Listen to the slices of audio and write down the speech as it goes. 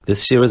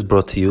This year is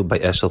brought to you by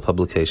Eshel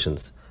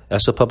Publications.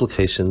 Eshel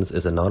Publications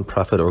is a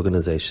non-profit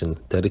organization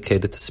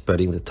dedicated to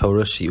spreading the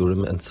Torah,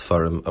 Shiurim, and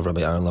Sefarim of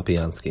Rabbi Aaron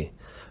Lapiansky.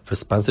 For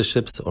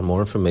sponsorships or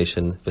more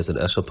information, visit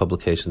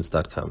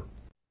eshelpublications.com.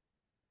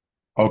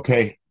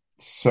 Okay,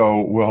 so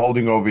we're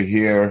holding over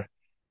here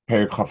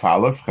Perek Chaf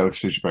Aleph, Chelek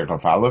Shlish Perek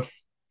Chaf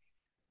Aleph.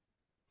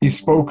 He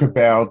spoke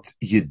about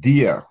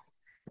Yediyah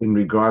in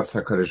regards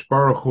to HaKadosh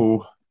Baruch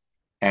Hu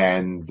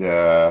and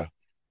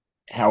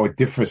how it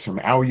differs from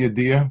our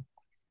Yediyah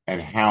and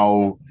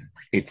how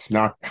it's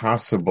not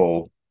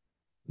possible.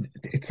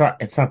 It's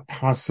not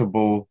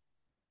possible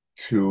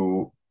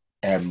to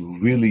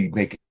really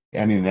make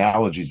any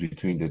analogies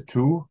between the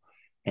two,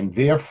 and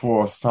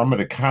therefore some of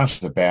the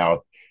conscious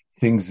about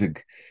things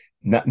that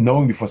not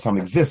knowing before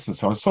something exists and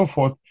so on and so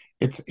forth.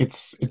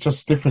 It's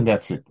just different.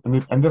 That's it,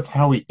 and that's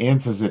how he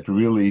answers it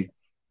really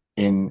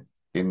in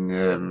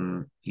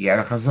Yad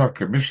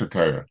HaChazak Mishnah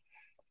Torah.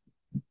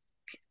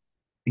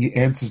 He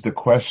answers the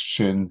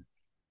question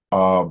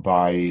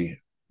by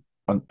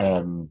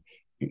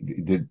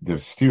the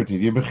steer to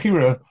the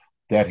Bechira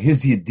that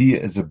his Yediyah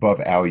is above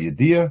our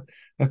Yediyah.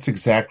 That's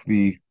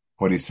exactly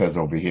what he says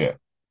over here.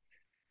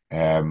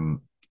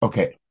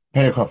 Okay,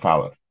 Perek Chaf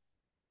Aleph.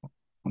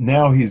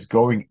 Now he's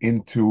going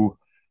into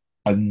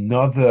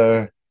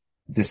another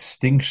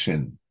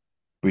distinction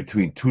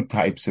between two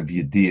types of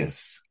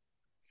Yediyahs.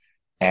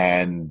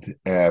 And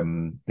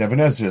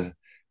Nebuchadnezzar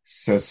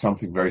says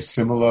something very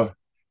similar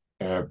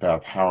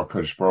about how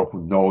HaKadosh Baruch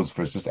Hu knows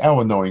versus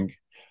our knowing.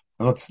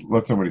 And let's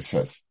know what he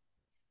says.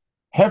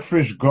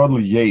 Hefresh Godel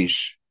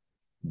Yesh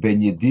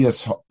ben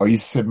Yediyas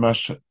ha'oiseh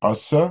mash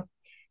asa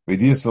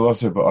v'yediyas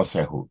v'loseh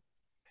ba'asehu.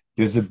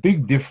 There's a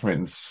big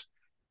difference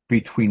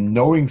between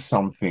knowing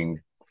something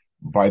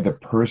by the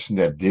person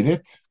that did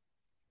it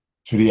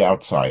to the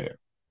outsider.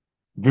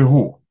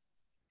 V'hu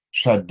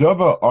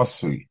shadava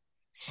asui,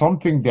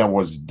 something that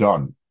was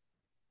done.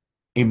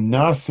 Im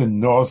nase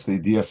nos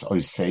l'yediyas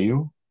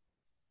oisehu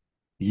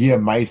yeh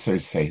mais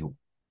oisehu.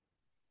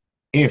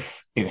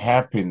 If it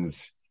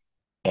happens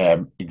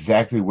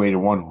exactly the way the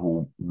one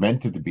who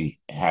meant it to be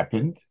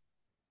happened,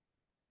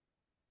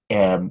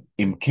 so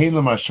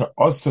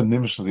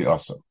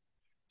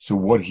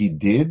what he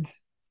did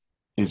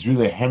is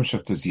really a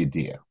hemshech to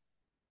Yediyah.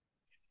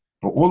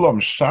 But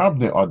ulam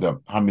shabne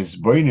adam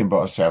hamizboinim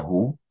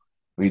ba'asahu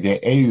v'idei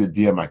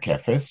Yediyah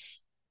makefes.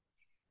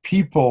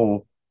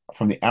 People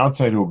from the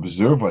outside who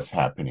observe what's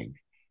happening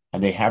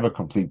and they have a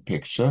complete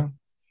picture.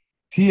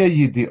 Tia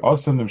Yediyah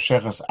also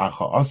nimshechas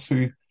acha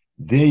asu.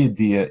 Their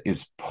Yediyah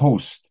is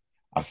post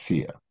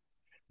asiyah.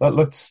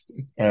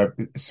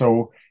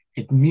 So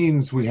it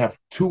means we have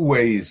two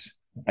ways,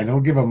 and he'll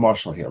give a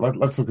mashal here.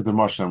 Let's look at the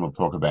mashal and we'll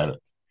talk about it.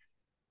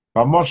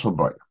 A mashal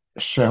boy,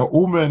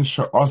 she'umen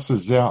she'asa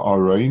zeh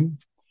aroin,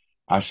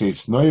 ashe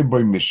isnoy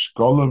boy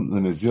mishkolim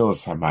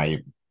l'nezilas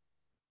hamayim.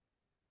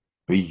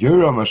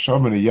 V'yura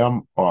mashal min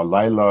hayam o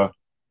alayla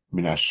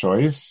min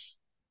hashoyis,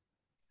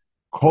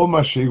 kol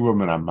ma she'igwa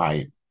min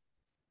hamayim.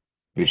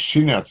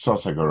 V'shina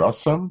atzos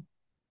hagarosam,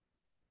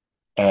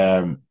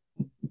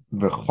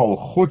 v'chol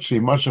chut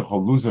she'imashach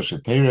chol luza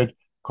she'tered,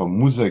 kol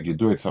muza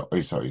gidu etza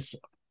oisa oisa.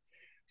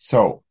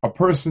 So a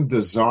person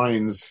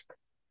designs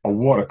a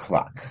water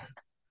clock.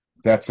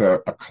 That's a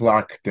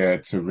clock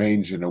that's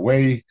arranged in a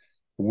way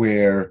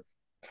where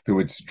through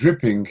its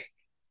dripping,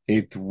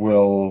 it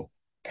will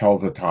tell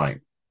the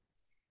time.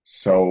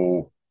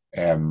 So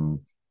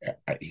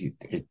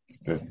it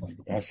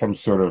has some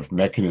sort of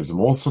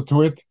mechanism also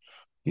to it.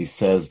 He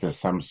says there's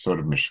some sort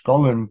of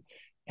mishkolim,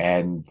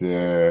 and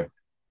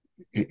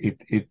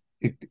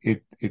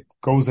it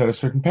goes at a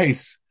certain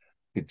pace.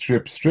 It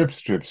drips,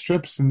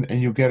 and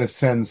you get a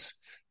sense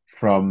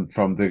from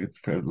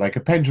like a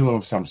pendulum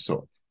of some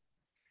sort.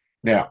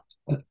 Now,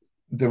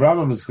 the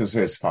Rambam is going to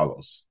say as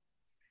follows.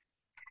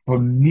 For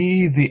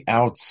me, the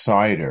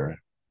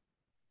outsider,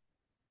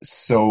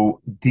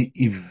 so the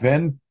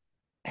event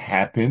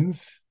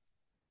happens,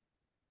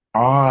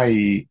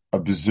 I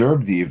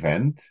observe the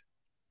event,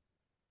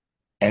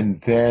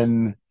 and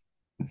then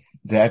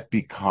that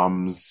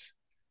becomes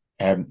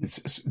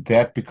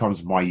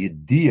my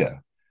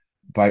idea.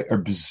 By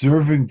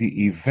observing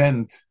the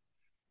event,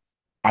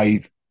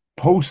 I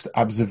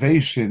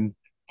post-observation,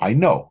 I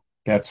know.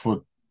 That's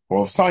what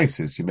all science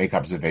is. You make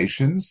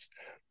observations,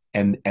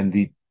 and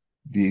the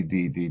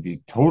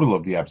total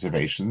of the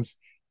observations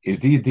is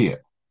the idea.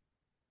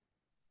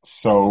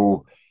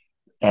 So,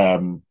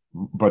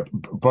 but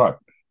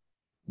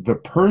the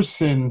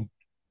person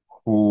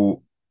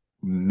who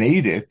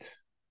made it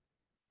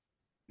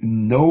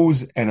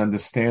knows and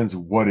understands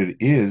what it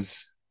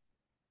is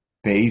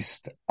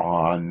based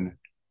on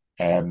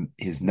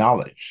his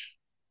knowledge.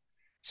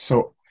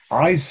 So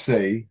I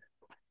say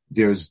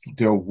there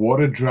are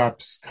water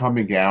drops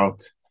coming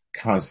out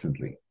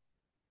constantly.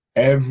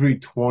 Every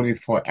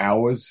 24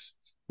 hours,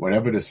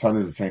 whenever the sun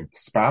is in the same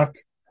spot,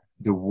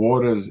 the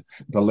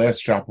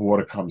last drop of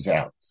water comes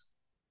out.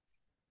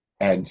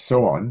 And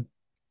so on.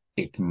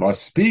 It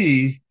must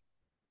be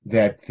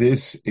that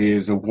this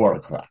is a water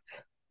clock.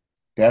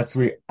 That's the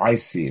way I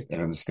see it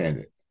and understand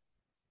it.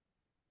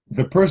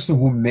 the person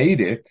who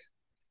made it,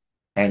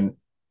 and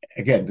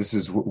again, this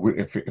is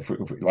if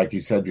like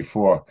you said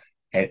before,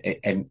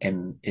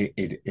 and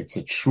it's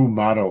a true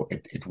model.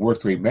 It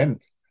worked the way it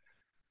meant.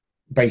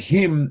 By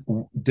him,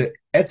 the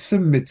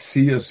etzem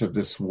mitzias of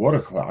this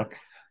water clock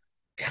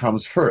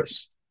comes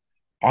first.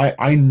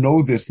 I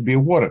know this to be a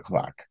water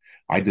clock.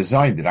 I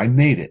designed it. I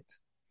made it.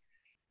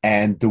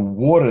 And the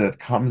water that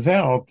comes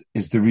out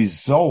is the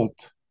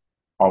result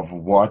of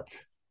what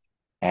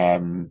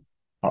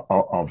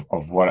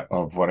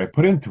what I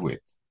put into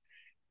it.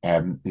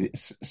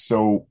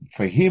 So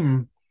for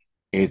him,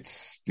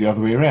 it's the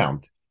other way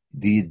around.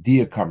 The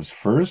idea comes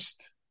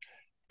first,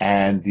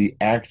 and the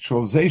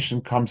actualization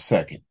comes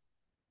second.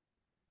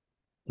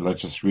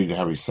 Let's just read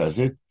how he says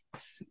it.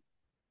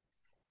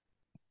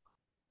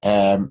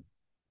 So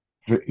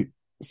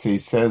he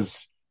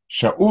says,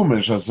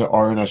 "Sha'umish as the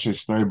ornash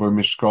is snowbo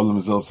mishkolim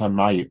zil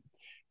samayim,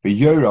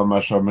 v'yoral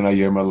mashal min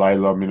hayom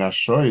alayla min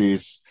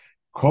hashoyis,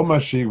 kol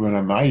mashi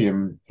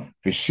v'namayim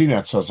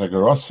v'shinat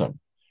sasagarosam,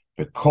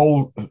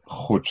 v'kol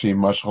chuchi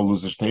mashal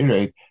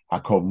luzashteiret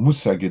hakol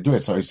musa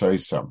geduet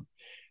soisam."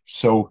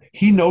 So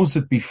he knows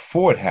it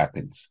before it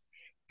happens.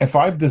 If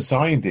I've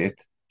designed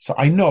it, so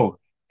I know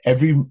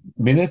every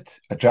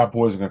minute a drop of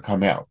water is going to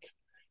come out.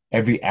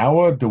 Every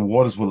hour, the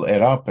waters will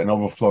add up and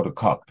overflow the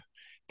cup.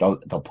 They'll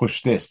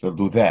push this, they'll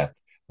do that.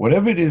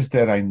 Whatever it is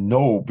that I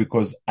know,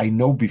 because I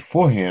know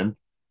beforehand,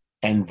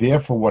 and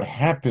therefore what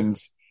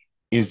happens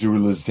is the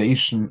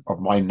realization of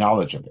my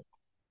knowledge of it.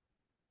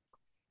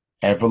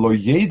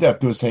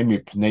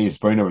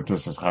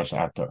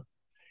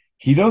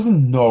 He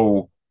doesn't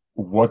know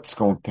what's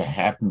going to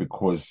happen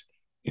because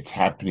it's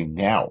happening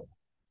now.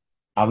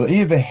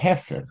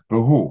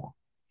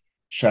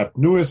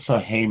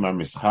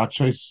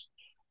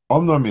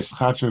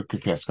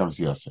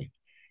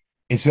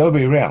 It's the other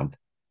way around.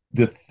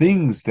 The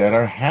things that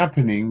are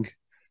happening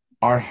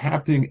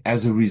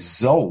as a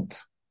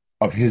result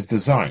of his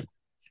design.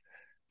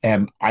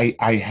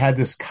 I had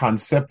this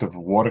concept of a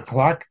water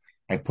clock.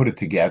 I put it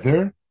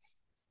together,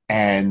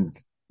 and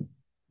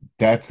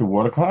that's the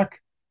water clock.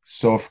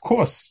 So of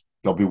course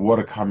there'll be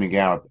water coming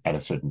out at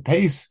a certain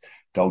pace.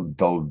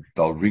 They'll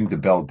ring the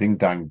bell ding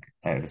dong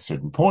at a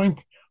certain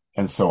point,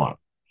 and so on.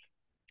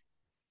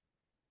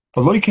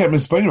 But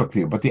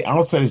the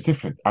outside is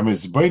different. Every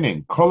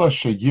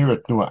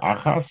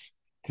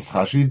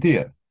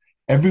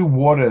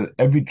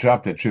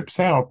drop that drips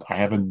out, I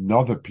have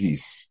another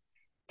piece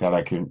that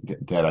I can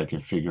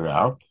figure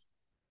out.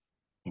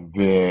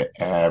 The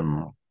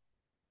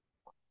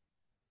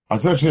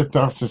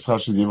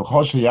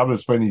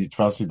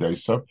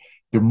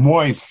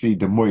more I see,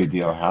 the more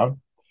idea I'll have.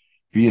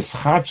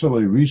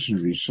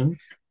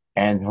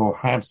 And he'll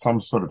have some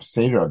sort of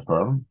seder at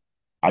home.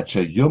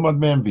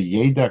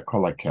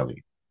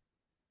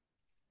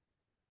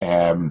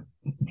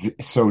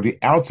 So the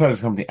outside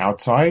is coming to the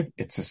outside.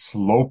 It's a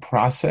slow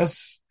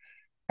process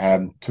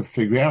to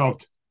figure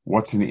out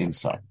what's in the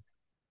inside.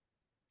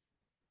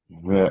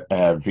 The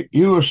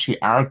ilu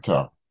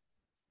shi'arta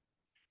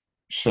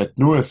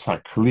shetnuas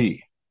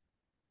hakli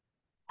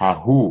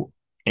hahu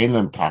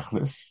elam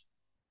tachlis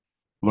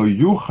lo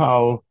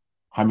yuchal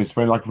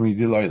hamispein like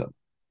midiloilam.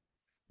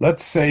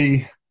 Let's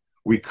say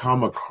we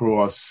come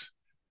across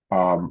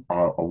a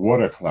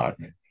water clock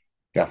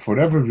that, for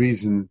whatever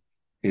reason,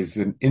 is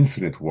an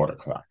infinite water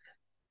clock.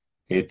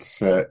 It's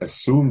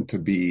assumed to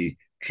be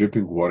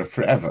dripping water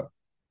forever.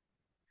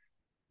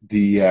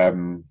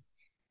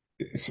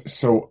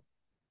 So,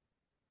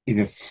 in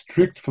a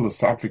strict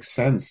philosophic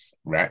sense,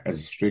 as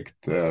a strict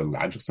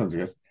logic sense, I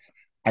guess,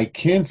 I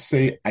can't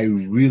say I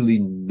really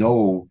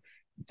know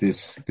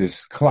this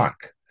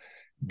clock,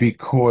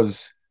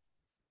 because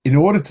in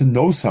order to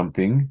know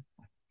something,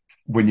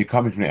 when you're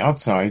coming from the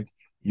outside,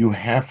 you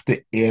have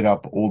to add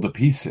up all the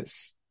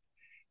pieces.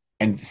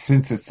 And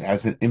since it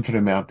has an infinite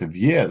amount of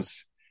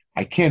years,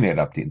 I can't add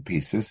up the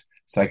pieces,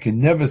 so I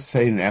can never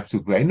say in an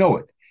absolute way I know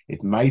it.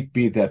 It might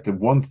be that the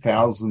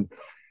 1,000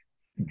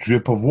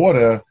 drip of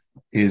water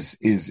is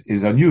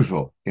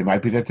unusual. It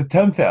might be that the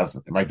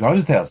 10,000, it might be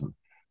 100,000.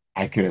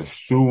 I can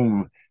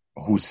assume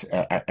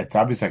it's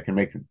obvious I can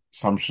make an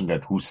assumption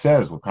that who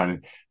says what kind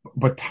of,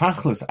 but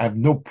tachlis, I have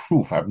no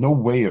proof. I have no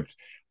way of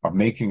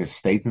making a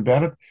statement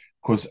about it,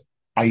 because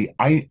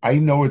I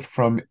know it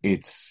from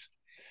its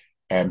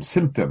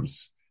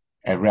symptoms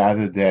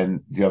rather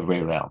than the other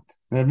way around.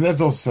 And there's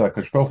also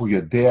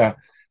you're there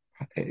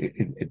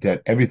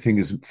that everything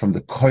is from the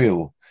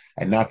coil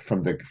and not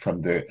from the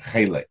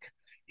Chelek.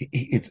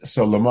 It's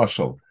so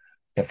lamashal.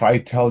 If I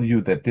tell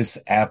you that this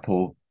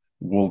apple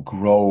will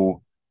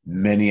grow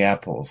many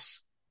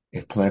apples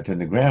if planted in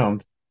the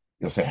ground,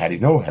 you'll say, "How do you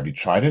know? Have you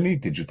tried any?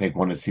 Did you take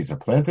one of the seeds and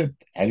plant it?"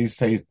 How do you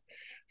say?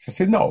 So I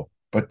say, "No."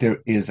 But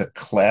there is a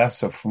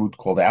class of fruit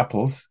called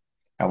apples.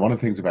 And one of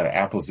the things about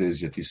apples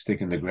is that you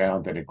stick in the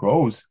ground and it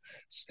grows.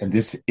 And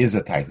this is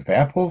a type of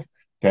apple.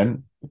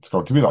 Then it's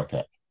going to be like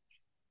that.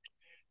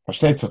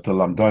 Versteht that the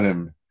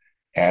Lamdonim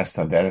asked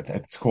on that.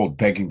 It's called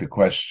begging the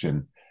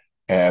question.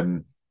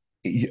 That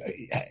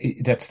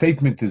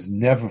statement is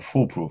never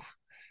foolproof,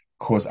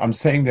 because I'm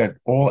saying that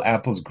all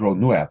apples grow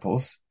new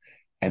apples,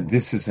 and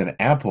this is an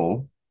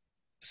apple,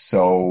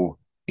 so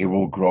it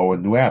will grow a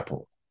new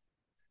apple.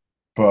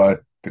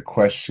 But the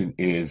question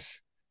is,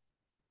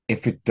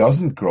 if it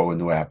doesn't grow a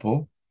new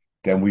apple,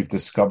 then we've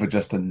discovered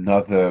just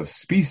another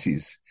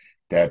species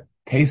that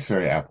tastes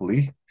very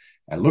appley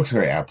and looks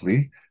very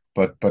appley,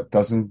 but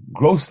doesn't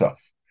grow stuff.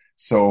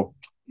 So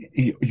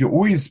you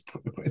always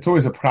it's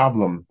always a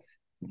problem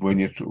when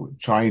you're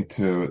trying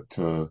to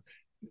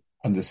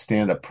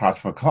understand a prat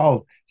from a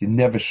klal. You're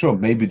never sure.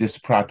 Maybe this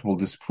prat will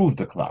disprove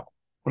the klal.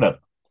 Whatever.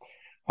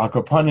 Al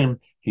Kapanim,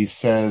 he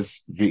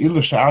says, and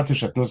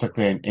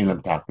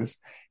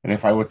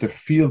if I were to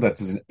feel that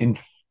there's an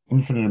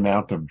infinite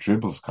amount of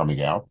dribbles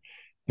coming out,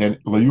 then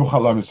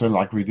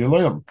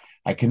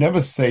I can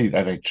never say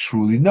that I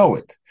truly know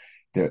it.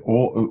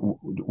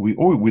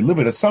 We live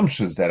with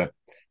assumptions that if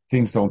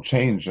things don't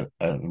change at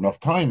enough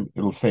time,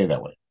 it'll stay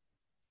that way.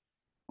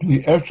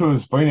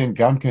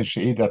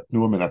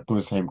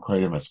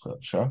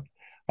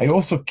 I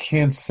also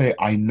can't say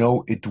I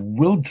know it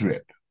will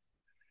drip.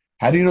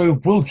 How do you know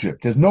it will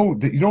drip? There's no,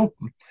 you don't,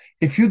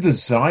 if you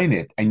design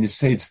it and you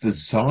say it's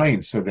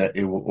designed so that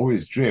it will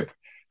always drip,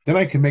 then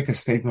I can make a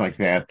statement like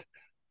that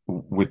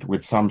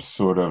with some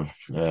sort of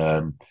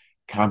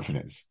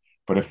confidence.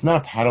 But if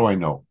not, how do I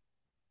know?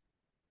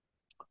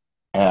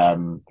 Yeah.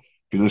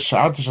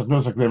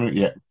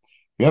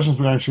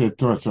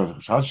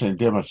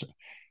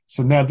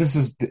 So now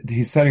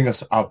he's setting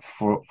us up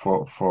for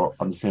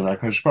understanding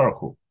HaKadosh Baruch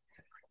Hu.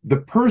 The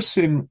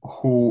person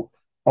who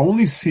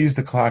only sees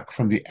the clock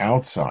from the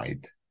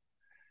outside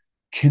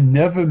can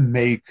never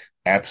make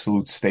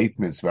absolute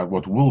statements about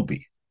what will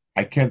be.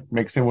 I can't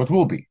say what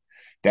will be.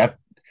 That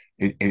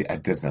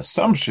there's an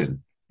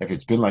assumption. If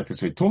it's been like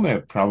this way till now,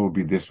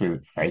 probably this way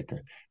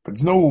fighter. But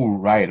there's no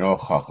right or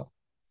chacha.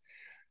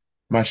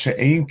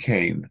 Masha'ein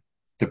Kane,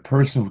 the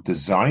person who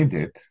designed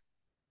it.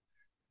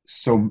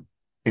 So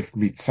if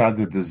mitzad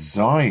the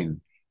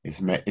design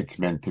it's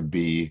meant to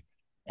be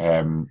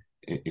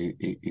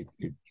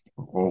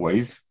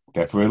always,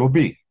 that's where it'll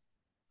be.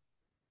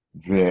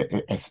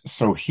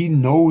 So he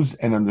knows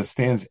and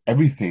understands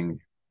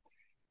everything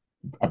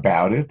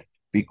about it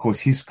because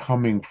he's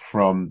coming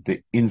from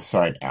the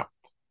inside out.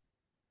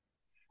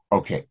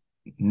 Okay,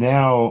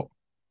 now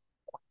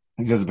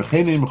he says,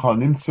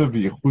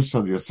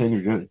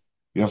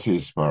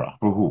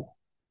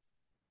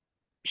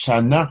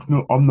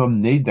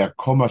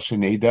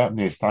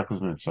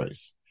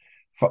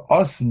 for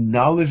us,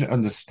 knowledge and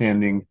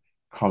understanding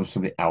comes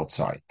from the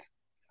outside.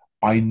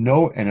 I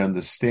know and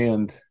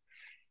understand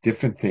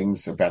different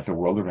things about the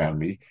world around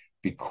me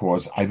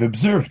because I've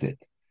observed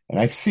it and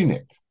I've seen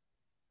it.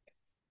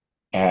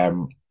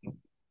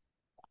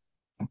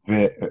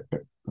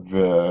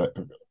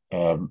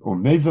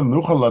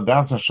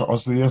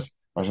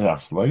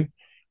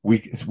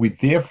 We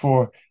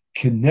therefore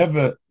can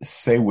never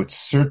say with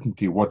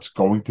certainty what's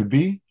going to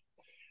be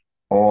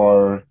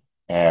or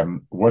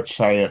what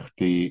shaykh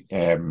the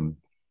how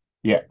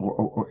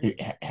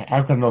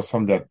can I know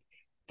something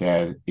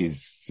that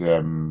is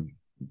going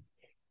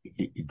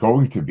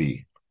to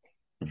be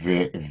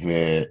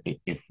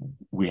if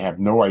we have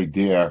no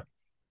idea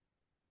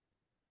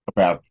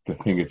about the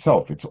thing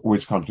itself. It's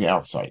always come to the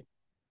outside.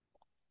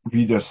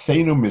 He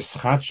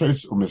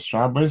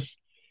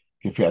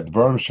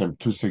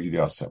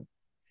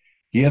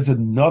adds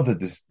another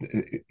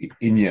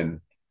inyan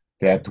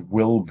that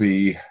will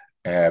be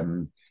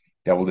that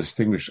will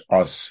distinguish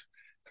us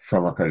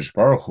from HaKadosh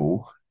Baruch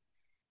Hu.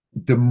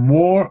 The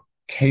more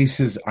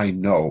cases I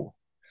know,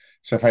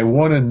 so if I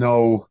want to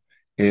know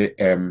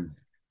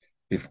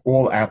if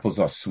all apples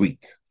are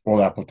sweet,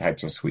 all apple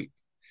types are sweet,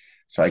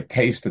 so I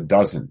taste a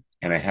dozen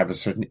and I have a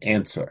certain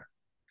answer.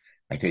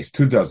 I taste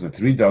 2 dozen,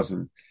 3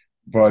 dozen,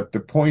 but the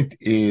point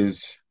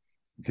is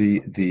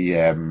the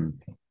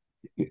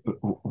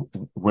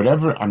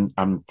whatever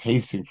I'm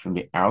tasting from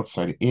the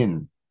outside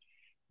in,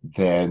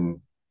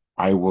 then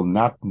I will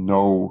not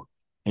know.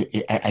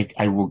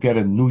 I will get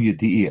a new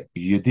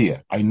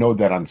yediyah. I know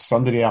that on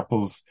Sunday the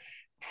apples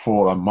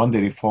fall, on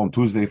Monday they fall, on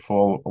Tuesday they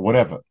fall, or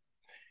whatever.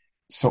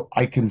 So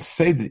I can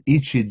say that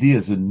each yediyah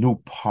is a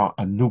new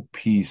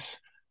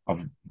piece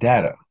of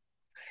data.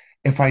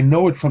 If I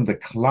know it from the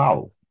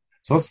klal,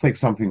 so let's take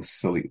something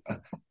silly.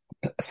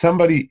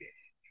 Somebody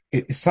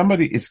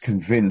is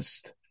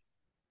convinced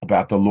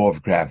about the law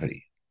of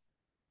gravity,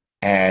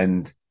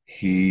 and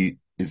he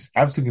is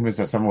absolutely convinced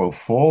that someone will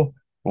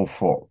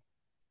fall.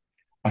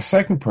 A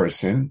second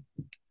person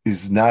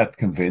is not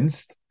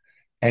convinced,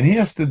 and he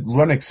has to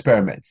run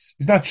experiments.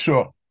 He's not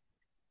sure.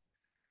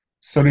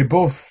 So they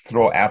both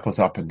throw apples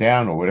up and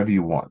down or whatever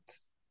you want.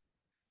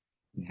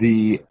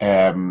 The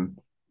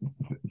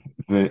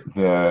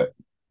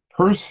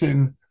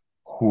person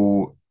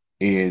who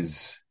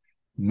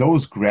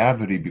knows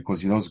gravity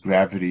because he knows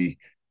gravity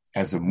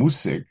as a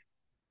musig,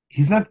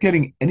 he's not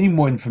getting any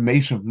more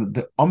information from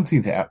the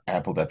umpteenth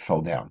apple that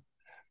fell down.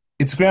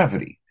 It's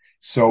gravity.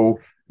 So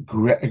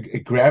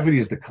gravity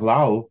is the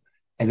klal,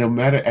 and no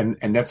matter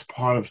and that's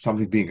part of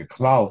something being a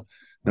klal.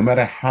 No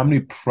matter how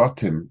many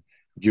pratim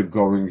you're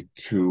going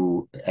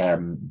to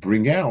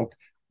bring out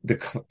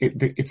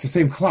it's the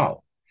same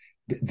klal.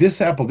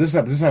 This apple, this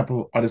apple, this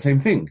apple are the same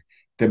thing.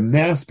 The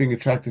mass being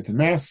attracted to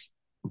mass,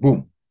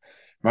 boom.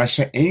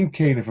 Masha Ein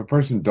Kain, if a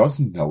person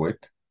doesn't know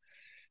it,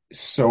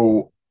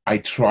 so I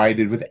tried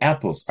it with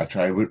apples, I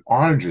tried it with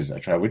oranges, I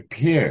tried it with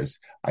pears,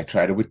 I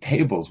tried it with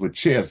tables, with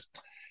chairs.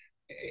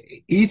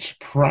 Each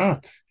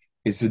prat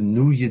is a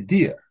new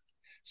yediyah.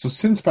 So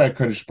since by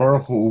Kadosh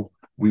Baruch Hu,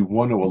 we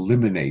want to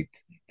eliminate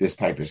this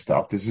type of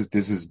stuff. This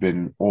has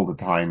been all the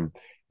time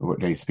what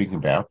they're speaking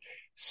about.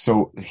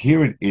 So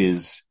here it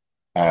is.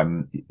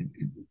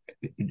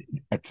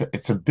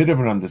 It's a bit of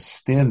an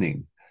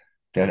understanding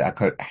that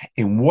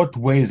in what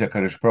ways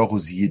HaKadosh Baruch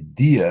Hu's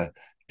yediyah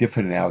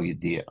different than our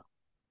yediyah.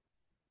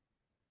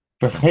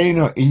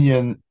 V'cheino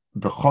inyan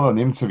b'chol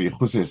ha'nimtza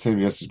v'yichus Yosef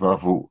Yosef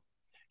Baruch Hu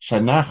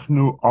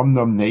shanachnu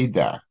omnom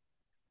neida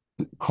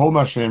kol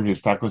ma shenem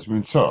histakos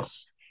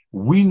b'mitzos.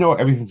 We know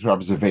everything through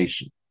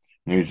observation.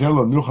 So you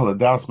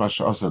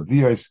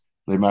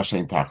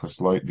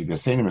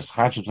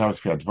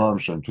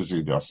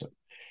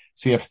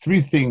have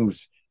three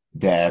things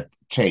that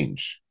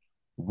change.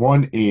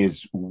 One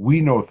is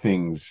we know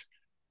things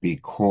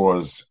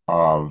because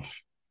of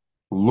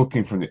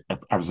looking from the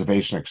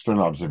observation,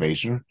 external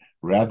observation,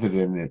 rather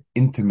than an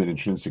intimate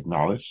intrinsic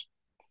knowledge.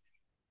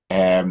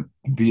 And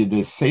the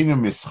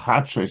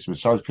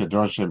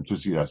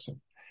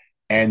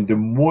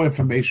more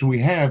information we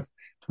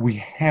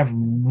have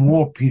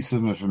more pieces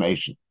of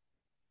information.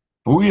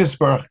 These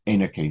two things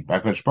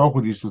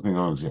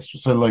don't exist. So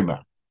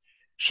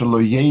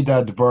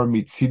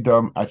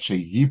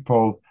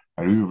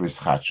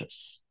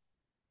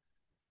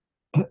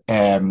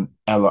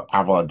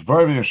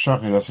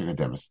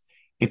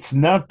it's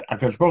not,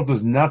 HaKadosh Baruch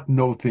does not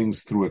know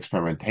things through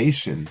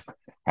experimentation,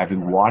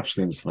 having watched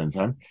things for a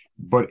time,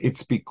 but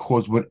it's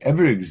because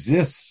whatever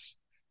exists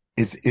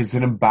is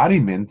an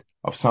embodiment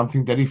of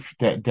something that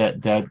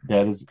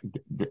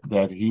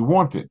he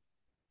wanted.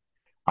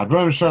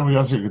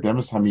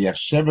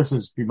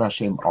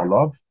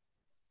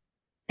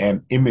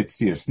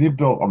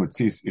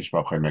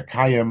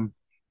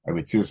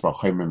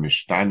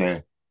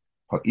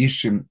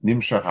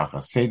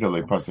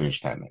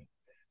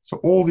 So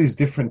all these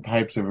different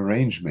types of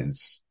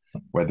arrangements,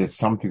 whether it's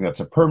something that's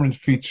a permanent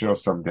feature or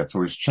something that's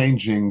always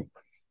changing,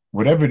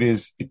 whatever it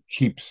is,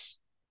 it's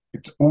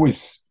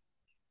always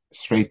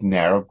straight and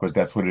narrow because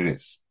that's what it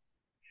is.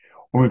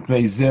 And that's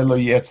why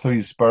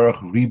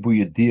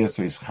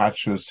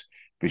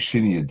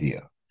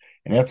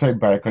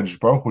by HaKadosh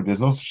Baruch Hu,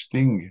 there's no such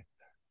thing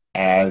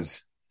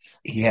as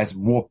he has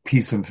more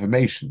piece of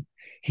information.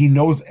 He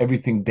knows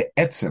everything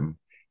be'etzem,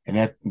 and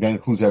that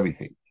includes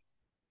everything.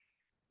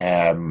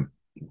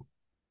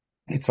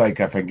 It's like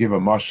if I give a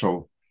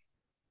mashal,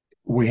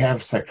 we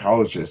have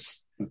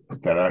psychologists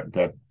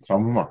that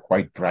some of them are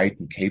quite bright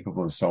and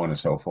capable and so on and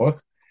so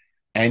forth.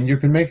 And you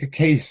can make a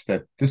case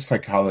that this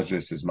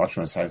psychologist is much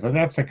more insightful than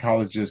that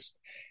psychologist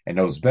and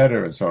knows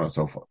better and so on and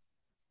so forth.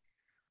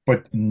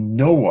 But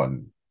no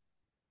one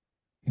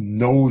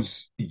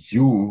knows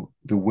you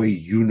the way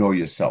you know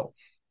yourself.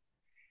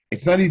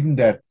 It's not even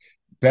that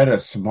better,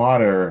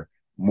 smarter,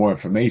 more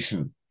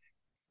information.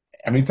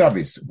 I mean, it's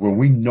obvious. When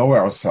we know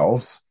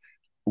ourselves,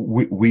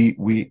 we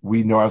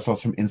know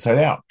ourselves from inside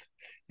out.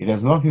 It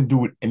has nothing to do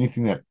with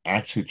anything that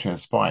actually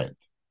transpired.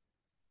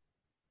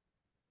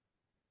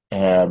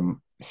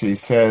 So he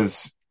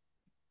says,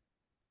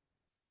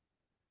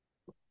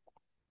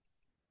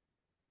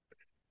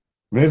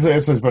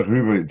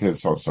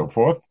 so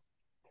forth.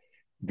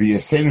 So he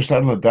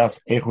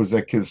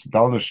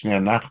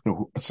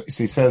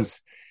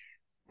says,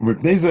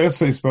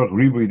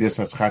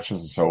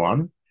 and so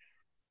on.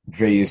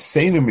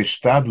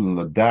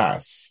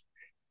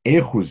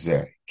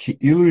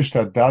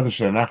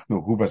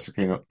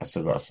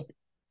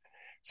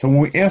 So when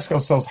we ask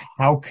ourselves,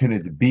 how can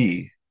it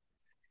be?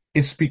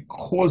 It's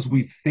because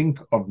we think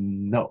of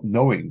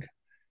knowing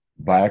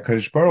by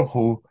HaKadosh Baruch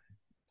Hu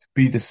to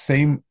be the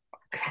same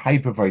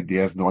type of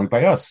idea as knowing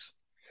by us.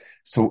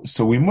 So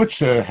we much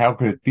how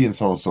could it be, and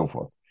so on and so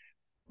forth.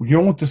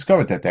 You won't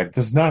discover that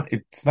it's not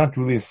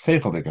really a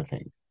seichel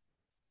thing.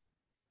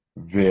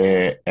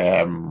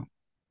 V'imkein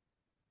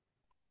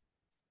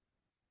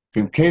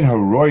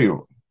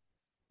haroyu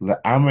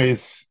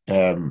le'ames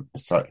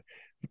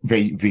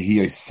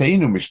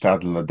v'hiyoseinu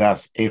mishtadl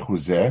ladas echu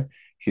zeh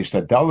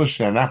hishtadal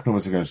she'anachnu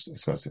was going to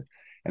discuss it.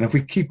 And if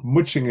we keep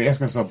muching and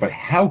asking ourselves, but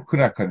how could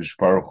HaKadosh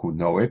Baruch Hu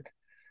know it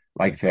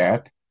like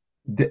that?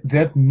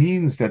 That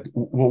means that,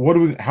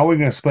 well, how are we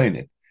going to explain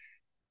it?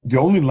 The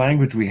only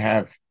language we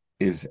have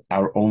is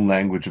our own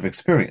language of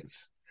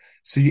experience.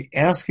 So you're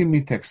asking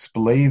me to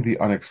explain the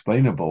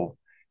unexplainable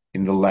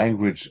in the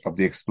language of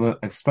the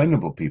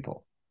explainable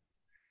people.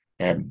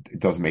 And it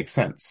doesn't make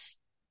sense.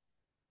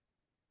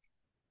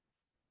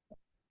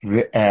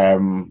 The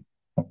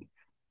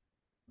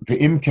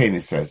Imkain,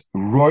 it says,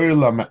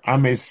 Royal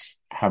Ames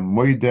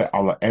Hamoide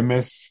ala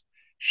Emes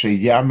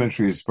Sheyamen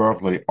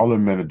Shizbarch Le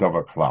Olamen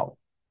Dava Klal.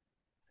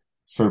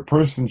 So a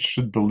person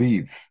should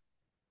believe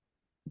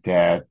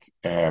that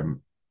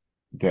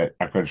that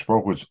HaKadosh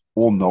Baruch Hu is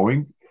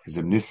all-knowing, is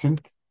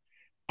omniscient.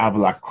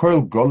 Aval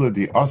hakol gola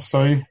di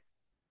asay.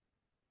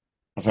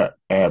 So,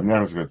 that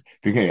was good.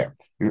 Yeah.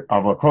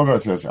 Aval hakol gola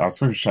says,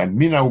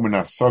 "Mina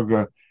umina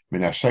saga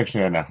mina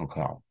shekshne anachnu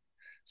klal."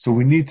 So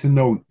we need to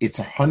know it's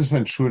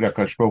 100% true that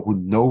HaKadosh Baruch Hu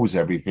knows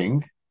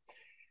everything,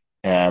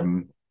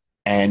 and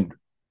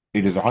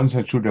it is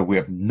 100% true that we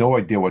have no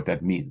idea what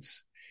that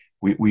means.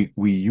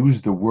 We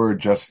use the word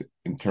just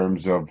in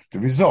terms of the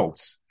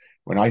results.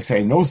 When I say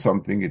I know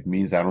something, it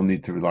means I don't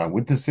need to rely on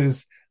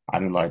witnesses. I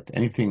don't like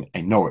anything.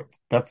 I know it.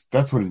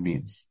 That's what it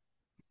means.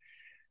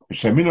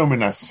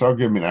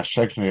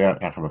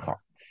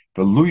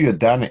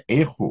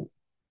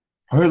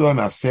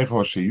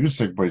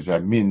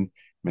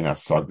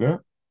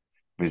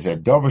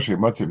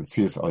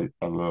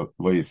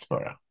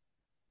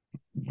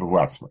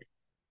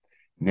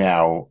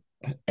 Now,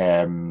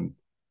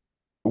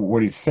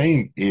 what he's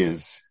saying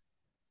is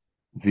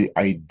the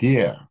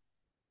idea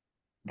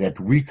that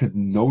we could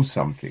know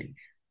something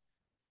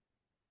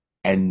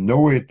and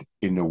know it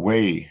in a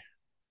way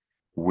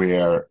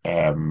where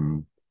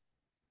I'm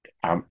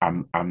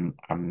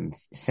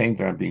saying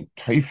that I'm being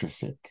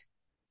teifesit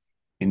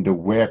in the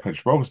way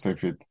HaKadosh Baruch Hu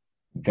teifet,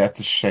 that's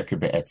a sheker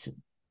be'etzim.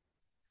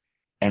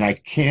 And I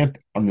can't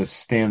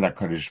understand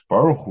HaKadosh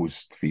Baruch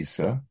Hu's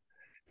tfisa,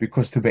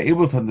 because to be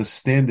able to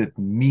understand it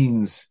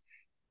means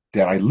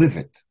that I live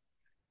it.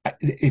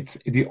 It's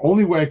the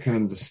only way I can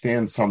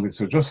understand something.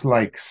 So just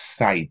like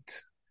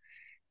sight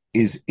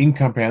is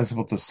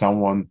incomprehensible to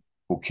someone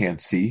who can't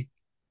see,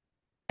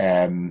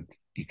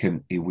 we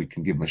can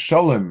give him a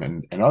shalom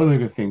and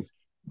other things,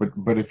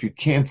 but if you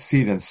can't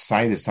see, then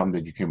sight is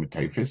something that you can be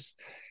typhus.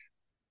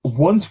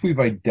 Once we've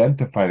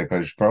identified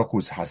HaKadosh Baruch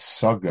Hu's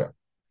hasaga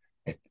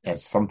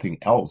as something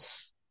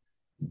else,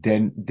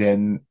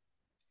 then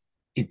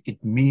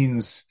it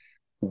means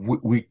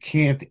we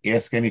can't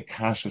ask any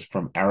kashas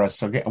from our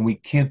hasaga, and we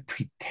can't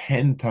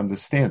pretend to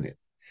understand it.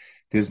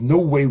 There's no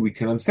way we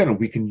can understand it.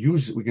 We can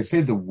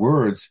say the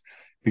words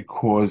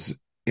because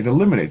it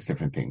eliminates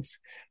different things.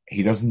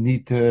 He doesn't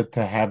need to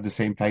have the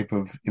same type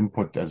of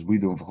input as we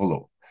do in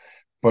Cholo.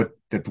 But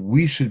that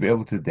we should be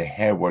able to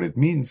deher what it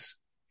means,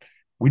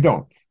 we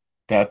don't.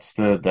 That's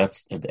part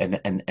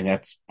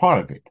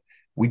of it.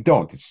 We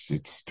don't.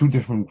 It's two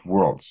different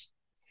worlds.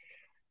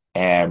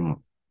 What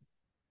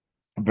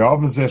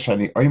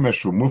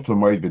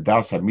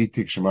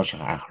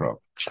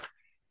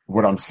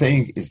I'm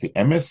saying is the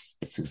emes.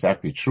 It's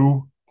exactly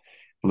true.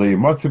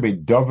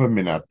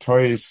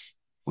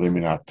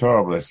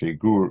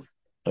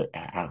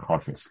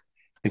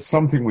 It's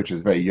something which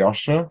is very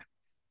yasha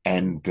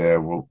and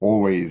will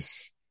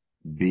always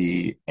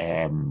be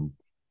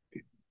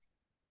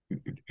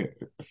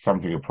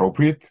something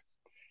appropriate.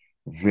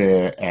 So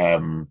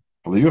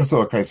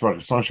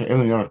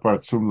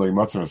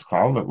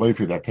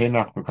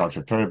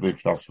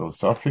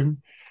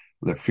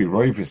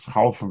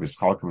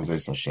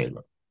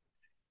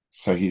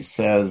he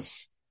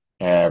says,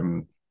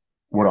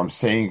 what I'm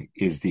saying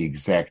is the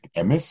exact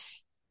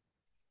emes,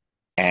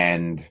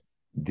 and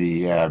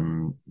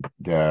it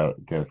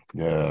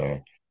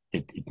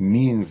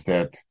means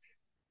that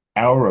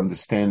our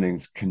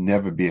understandings can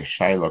never be a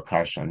shayla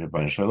kasha and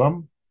Rebbeinu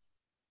Shalom.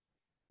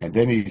 And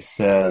then he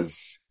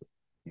says,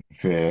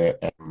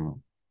 and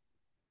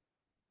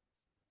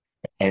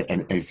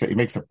he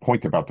makes a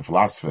point about the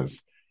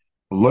philosophers.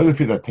 We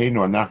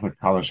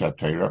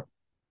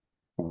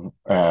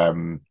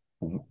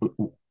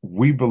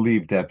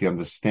believe that the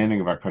understanding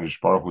of HaKadosh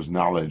Baruch Hu's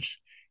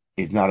knowledge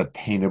is not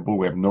attainable.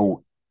 We have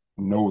no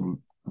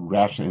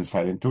rational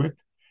insight into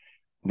it.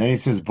 And then he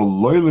says,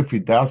 look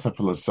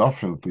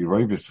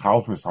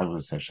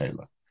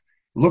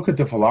at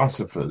the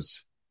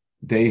philosophers.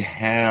 They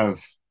have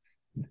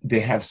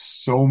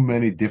so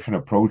many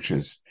different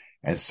approaches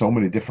and so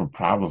many different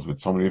problems with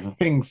so many different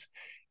things.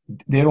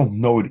 They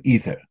don't know it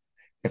either.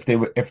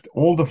 If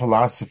all the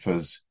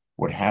philosophers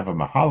would have a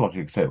mahalach,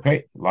 you could say,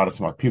 okay, a lot of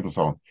smart people,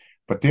 so on,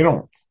 but they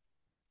don't.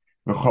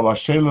 So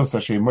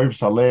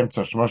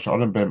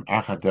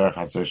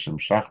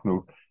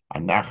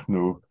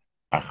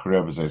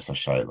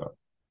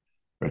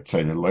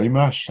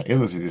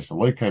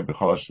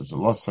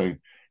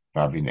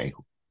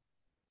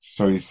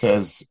he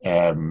says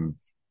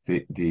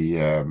the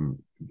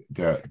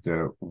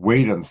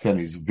way to understand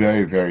is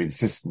very, very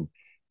insistent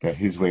that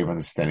his way of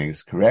understanding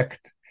is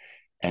correct,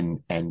 and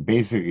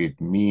basically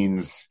it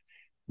means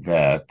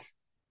that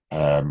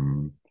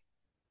and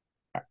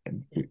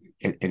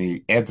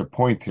he adds a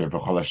point here.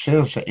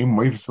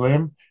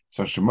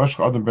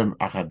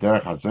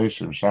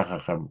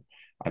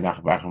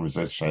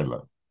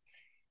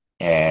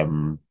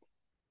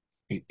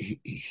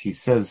 He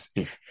says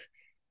if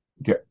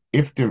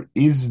there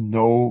is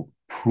no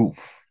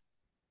proof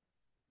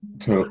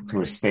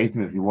to a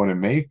statement you want to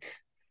make,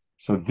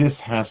 so this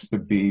is the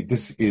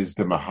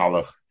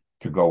mahalach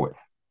to go with.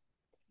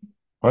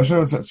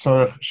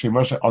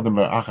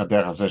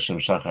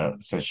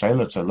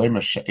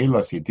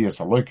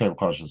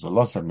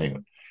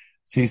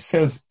 So he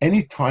says,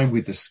 anytime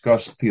we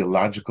discuss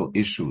theological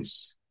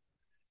issues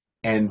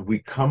and we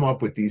come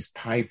up with these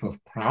type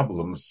of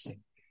problems,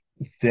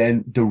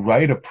 then the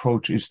right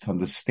approach is to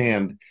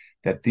understand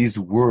that these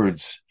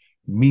words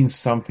mean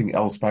something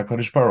else by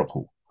Kadosh Baruch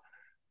Hu.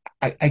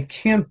 I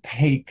can't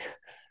take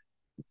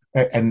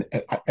and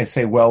I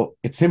say, well,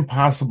 it's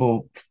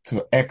impossible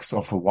to X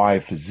off a Y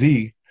for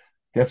Z.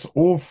 That's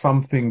all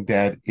something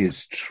that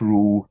is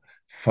true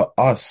for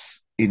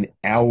us in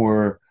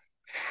our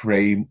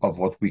frame of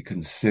what we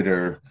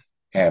consider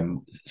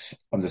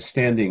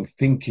understanding,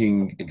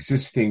 thinking,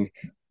 existing,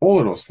 all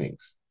of those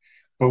things.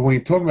 But when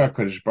you're talking about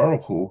Kadosh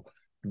Baruch Hu,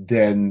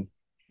 then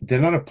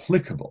they're not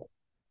applicable.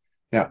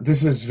 Now,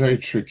 this is very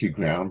tricky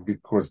ground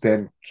because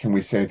then can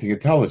we say anything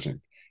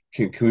intelligent?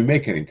 Can we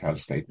make any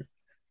intelligent statement?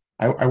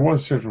 I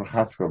once heard from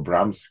Chatzkel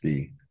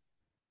Bramsky,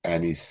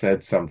 and he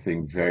said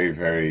something very,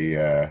 very,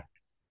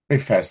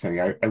 very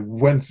fascinating. I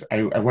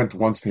went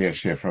once to hear a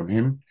share from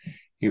him.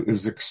 He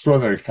was an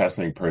extraordinarily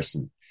fascinating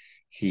person.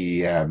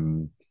 He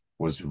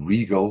was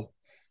regal,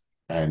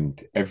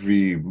 and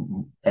every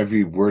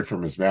word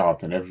from his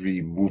mouth and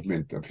every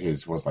movement of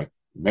his was like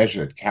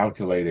measured,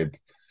 calculated.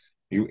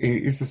 He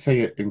used to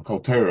say it in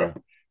Kol Torah,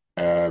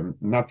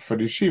 not for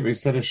the yeshiva. He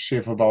said a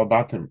shir for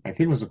Balabatim. I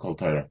think it was a Kol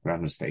Torah, if I'm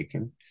not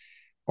mistaken,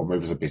 or maybe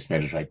it was a base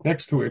measure right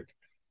next to it.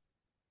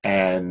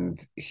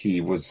 And he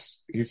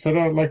said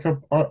like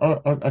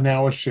an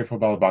hour shir for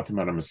Balabatim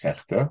on a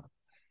Masechta.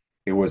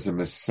 It was a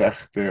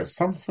Masechta,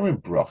 something in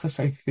Brachas,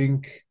 I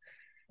think.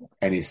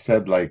 And he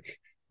said like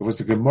it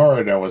was a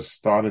Gemara that was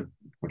started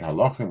with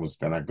Halachim, was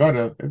then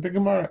Agada, the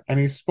Gemara, and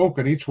he spoke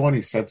on each one.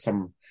 He said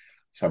some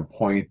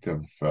point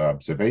of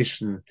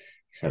observation.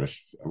 He said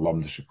a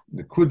Lom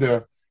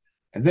Nekuda,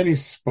 and then he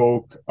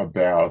spoke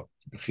about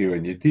Bechira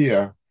and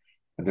Yediyah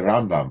and the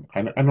Rambam.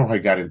 I don't know how I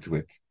got into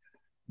it,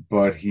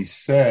 but he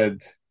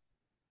said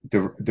the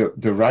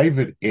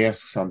Ravid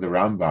asks on the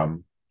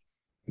Rambam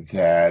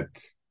that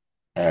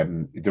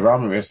the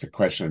Rambam asks the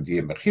question of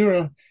Yediyah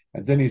Bechira,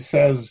 and then he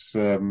says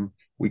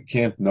we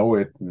can't know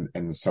it,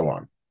 and so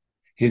on.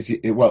 I'm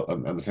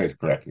going to say it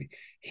correctly.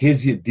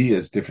 His Yediyah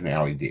is different than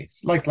our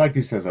Yediyah. Like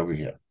he says over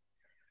here.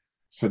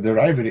 So the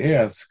Ravid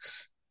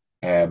asks,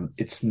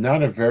 it's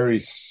not a very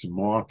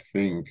smart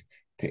thing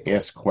to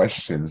ask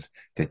questions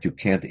that you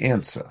can't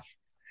answer.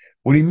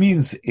 What he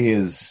means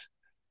is,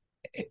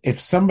 if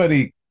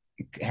somebody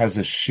has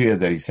a shir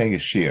that he's saying a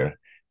shir,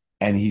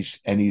 and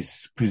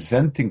he's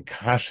presenting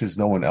kashas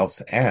no one else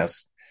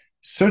asked,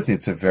 certainly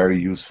it's a very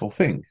useful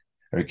thing.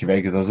 Rabbi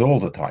Akiva does it all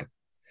the time.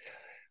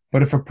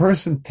 But if a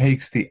person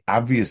takes the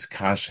obvious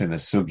kasha in a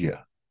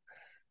sugya,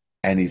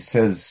 and he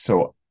says,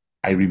 so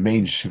I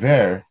remain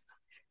shver,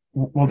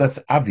 well, that's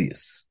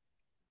obvious.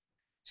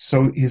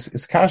 So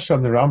his kasha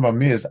on the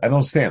Rambam is, I don't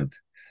understand.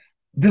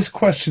 This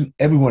question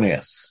everyone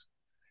asks.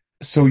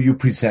 So you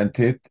present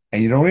it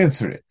and you don't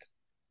answer it.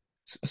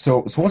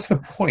 So what's the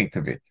point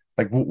of it?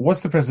 Like,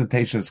 what's the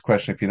presentation of this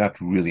question if you're not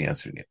really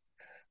answering it?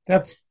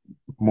 That's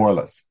more or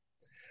less.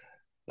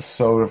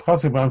 So Rav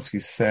Chatzkel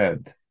Bramsky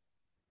said,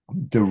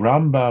 the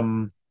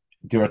Rambam,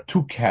 there are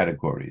two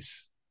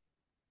categories.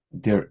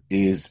 There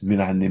is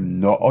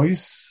minanim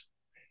no'os,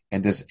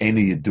 and there's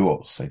eni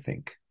yeduos, I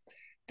think.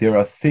 There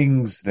are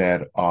things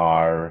that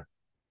are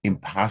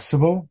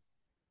impossible,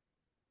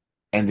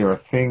 and there are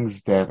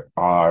things that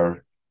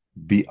are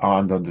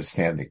beyond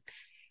understanding.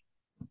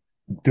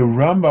 The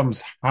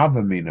Rambam's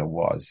Havamina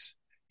was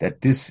that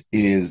this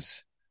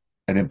is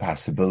an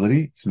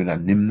impossibility, it's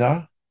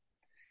minanimna,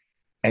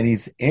 and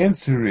his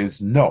answer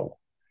is no.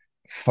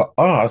 For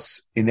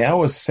us, in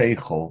our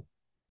seichel,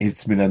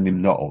 it's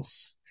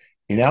minanimnaos.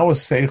 In our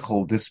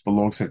seichel, this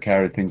belongs to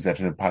carry things that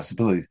are an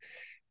impossibility.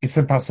 It's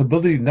an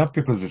impossibility not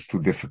because it's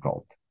too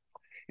difficult.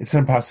 It's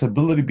an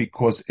impossibility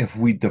because if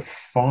we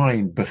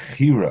define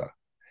Bechira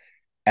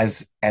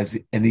as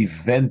an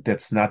event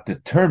that's not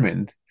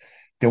determined,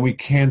 then we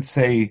can't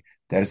say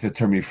that it's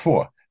determined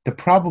before. The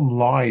problem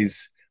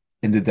lies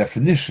in the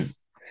definition.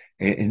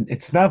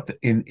 It's not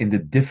in the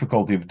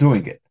difficulty of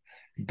doing it.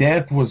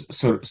 That was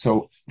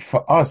so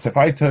for us, if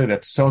I tell you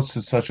that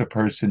such a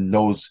person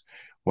knows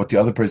what the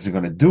other person is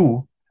going to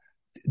do,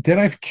 then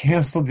I've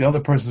canceled the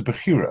other person's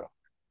Bechira.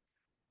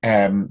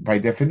 By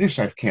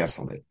definition, I've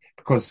canceled it.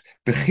 Because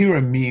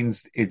Bechira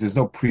means it is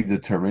no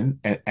predetermined,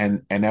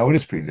 and now it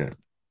is predetermined.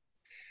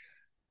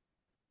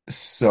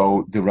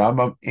 So the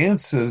Rambam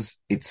answers,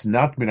 it's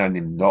not min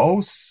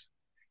animnos,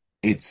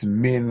 it's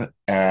min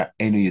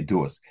any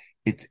yeduos.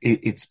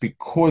 It's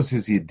because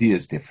his idea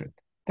is different.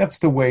 That's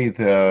the way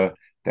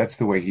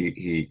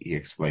he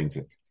explains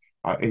it.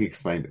 He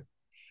explained it.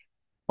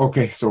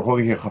 Okay, so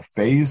holding here Chaf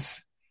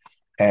Beis,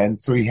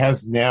 and so he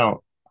has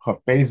now Chaf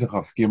Beis and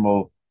Chaf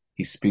Gimel.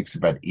 He speaks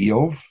about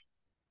Eov,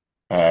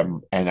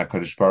 and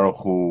HaKadosh Baruch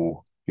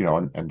Hu,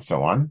 and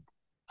so on.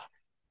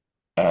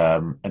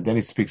 And then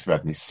he speaks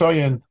about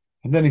Nisoyan,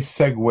 and then he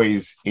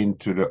segues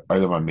into the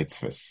Olam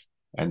HaMitzvahs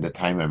and the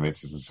time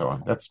HaMitzvahs and so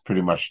on. That's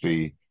pretty much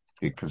the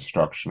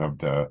construction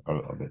of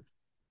it.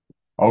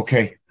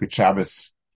 Okay, good Shabbos.